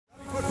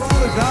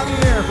is on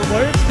the air from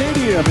Laird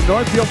Stadium in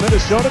Northfield,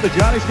 Minnesota. The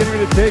Johnnies getting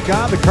ready to take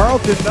on the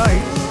Carleton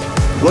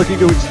Knights, looking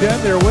to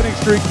extend their winning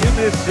streak in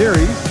this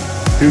series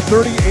to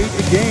 38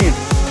 a game.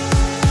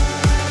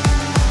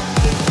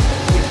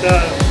 With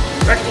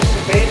reckless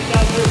debate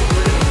down there, we're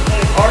going to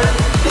play hard.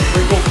 We're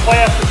going to go play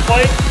after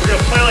play. We're going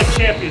to play like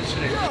champions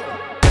today.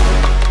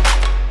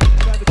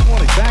 Inside the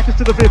 20, back is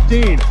to the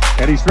 15,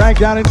 and he's dragged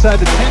down inside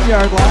the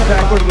 10-yard line.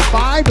 Back over to the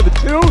 5, to the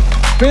 2,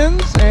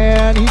 spins,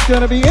 and he's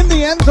going to be in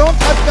the end zone.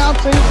 Touchdown,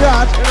 St.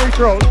 John's. Henry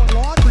throws.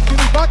 Long for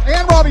Jimmy Buck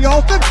and Robbie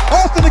Alston.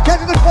 Alston to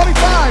catch it at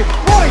 25,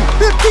 20,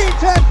 15,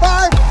 10,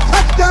 5.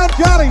 Touchdown,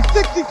 Johnnies,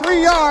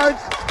 63 yards.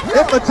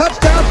 If the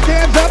touchdown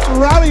stands up,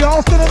 Robbie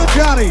Alston of the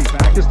Johnnies.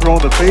 Back is throwing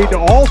the fade to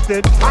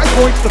Alston. High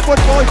points the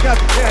football. He's got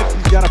the catch.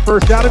 He's got a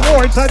first down and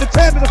more. Inside the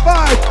 10 to the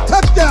 5.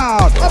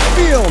 Touchdown.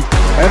 Upfield.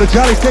 And the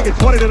Johnnies take a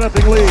 20-0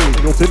 lead.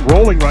 Middleton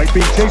rolling right,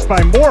 being chased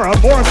by Mora.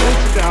 Mora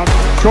takes it down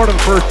short of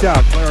the first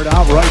down. Clear it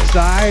out right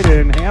side,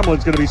 and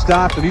Hamlin's going to be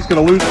stopped, and he's going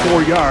to lose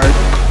 4 yards.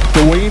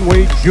 Dwayne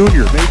Wade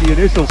Jr. made the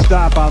initial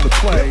stop on the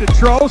play. To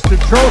Trost,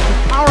 and Trost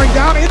is powering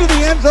down into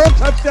the end zone.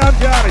 Touchdown,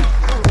 Johnnies.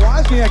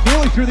 Wozniak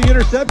nearly threw the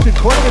interception.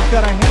 Cornelius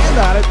got a hand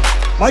on it.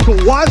 Michael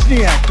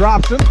Wozniak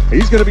drops him.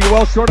 He's going to be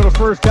well short of the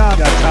first down.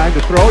 Got time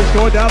to throw. He's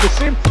going down the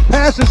seam.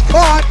 Pass is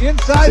caught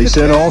inside the 10. They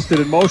sent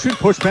Alston in motion.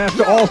 Push pass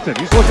to Alston.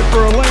 He's looking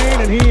for a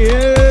lane, and he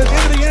is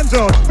into the end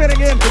zone. Spinning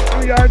in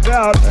from 2 yards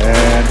out.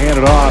 And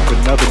handed off,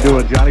 and nothing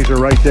doing. Johnnies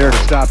are right there to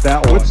stop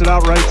that one. Whips it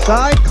out right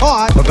side.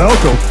 Caught.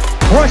 Pavelko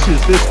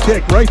crushes this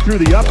kick right through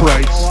the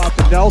uprights. Ball off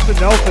to Nelson.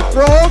 Nelson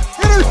throws.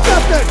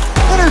 Intercepted.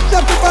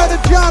 Intercepted by the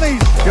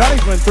Johnnies.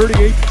 Johnnies win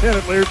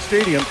 38-10 at Laird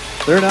Stadium.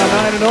 They're now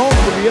 9-0.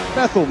 Will be at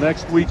Bethel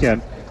next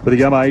weekend for the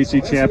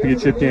MIAC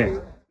Championship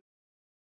game.